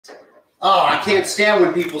Oh, I can't stand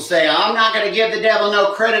when people say, I'm not going to give the devil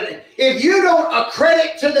no credit. If you don't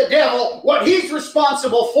accredit to the devil what he's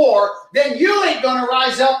responsible for, then you ain't going to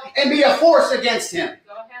rise up and be a force against him.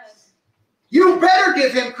 Go ahead. You better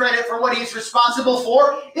give him credit for what he's responsible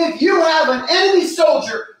for. If you have an enemy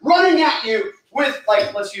soldier running at you with,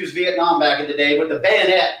 like, let's use Vietnam back in the day, with the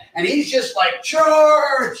bayonet, and he's just like,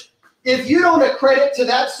 charge! If you don't accredit to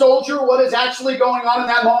that soldier what is actually going on in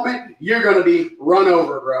that moment, you're going to be run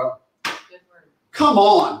over, bro. Come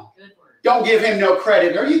on. Good word. Don't give him no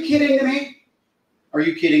credit. Are you kidding to me? Are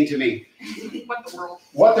you kidding to me? What the world?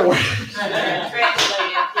 What the world?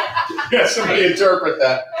 Yeah, somebody interpret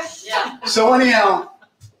that. Yeah. So anyhow,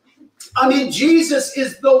 I mean, Jesus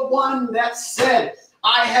is the one that said,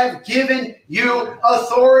 I have given you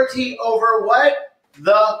authority over what?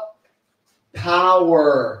 The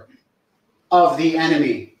power of the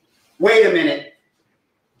enemy. Wait a minute.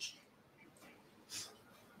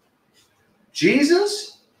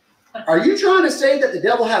 Jesus? Are you trying to say that the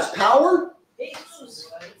devil has power? That's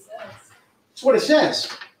what it says. That's what it says.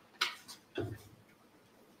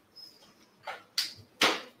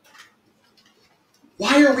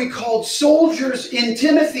 Why are we called soldiers in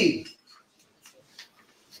Timothy?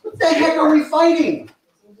 What the heck are we fighting?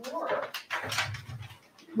 War.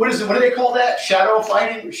 What is it? What do they call that? Shadow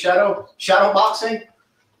fighting? Shadow boxing?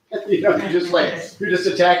 You know, you're just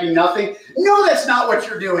attacking nothing. No, that's not what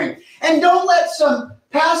you're doing. And don't let some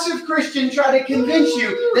passive Christian try to convince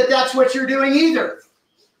you that that's what you're doing either.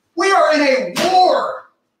 We are in a war.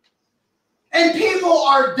 And people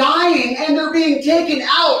are dying and they're being taken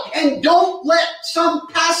out. And don't let some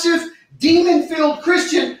passive, demon-filled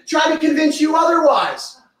Christian try to convince you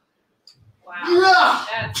otherwise. Wow. Yeah.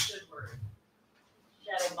 That's a good word.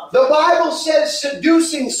 The Bible says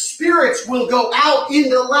seducing spirits will go out in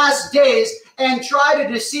the last days and try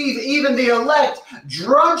to deceive even the elect,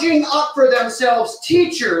 drudging up for themselves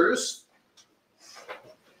teachers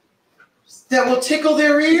that will tickle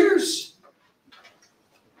their ears.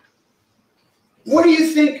 What do you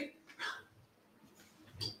think?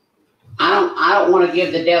 I don't want to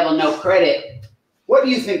give the devil no credit. What do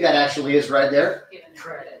you think that actually is right there? Giving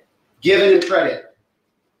credit. Giving him credit.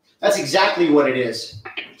 That's exactly what it is.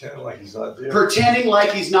 Pretending like he's not there. Pretending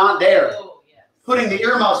like he's not there. Oh, yes. Putting the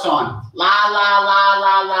earmuffs on. La, la, la,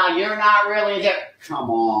 la, la. You're not really there. Come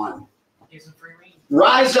on. Gives him free rein.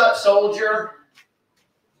 Rise up, soldier.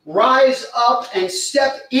 Rise up and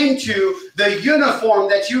step into the uniform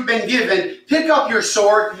that you've been given. Pick up your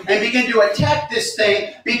sword and begin to attack this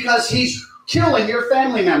thing because he's killing your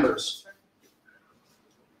family members.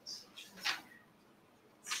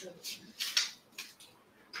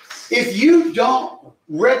 If you don't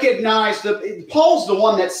recognize Paul's the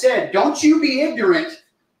one that said, don't you be ignorant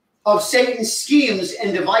of Satan's schemes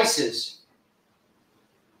and devices.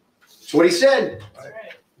 That's what he said. Right.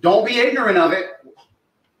 Don't be ignorant of it.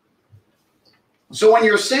 So when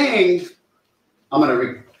you're saying, I'm going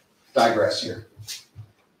to digress here.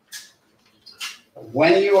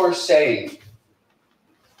 When you are saying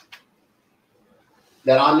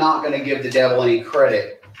that I'm not going to give the devil any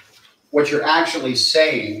credit, what you're actually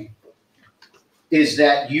saying is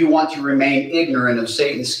that you want to remain ignorant of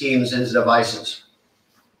Satan's schemes and his devices.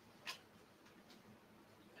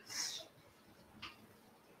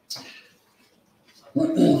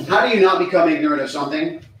 How do you not become ignorant of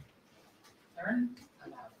something? Learn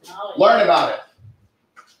about it. Learn about it.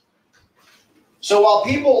 So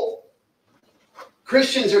while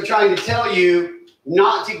Christians are trying to tell you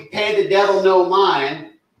not to pay the devil no mind,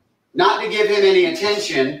 not to give him any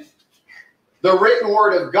attention, the written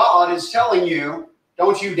word of God is telling you,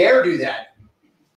 don't you dare do that.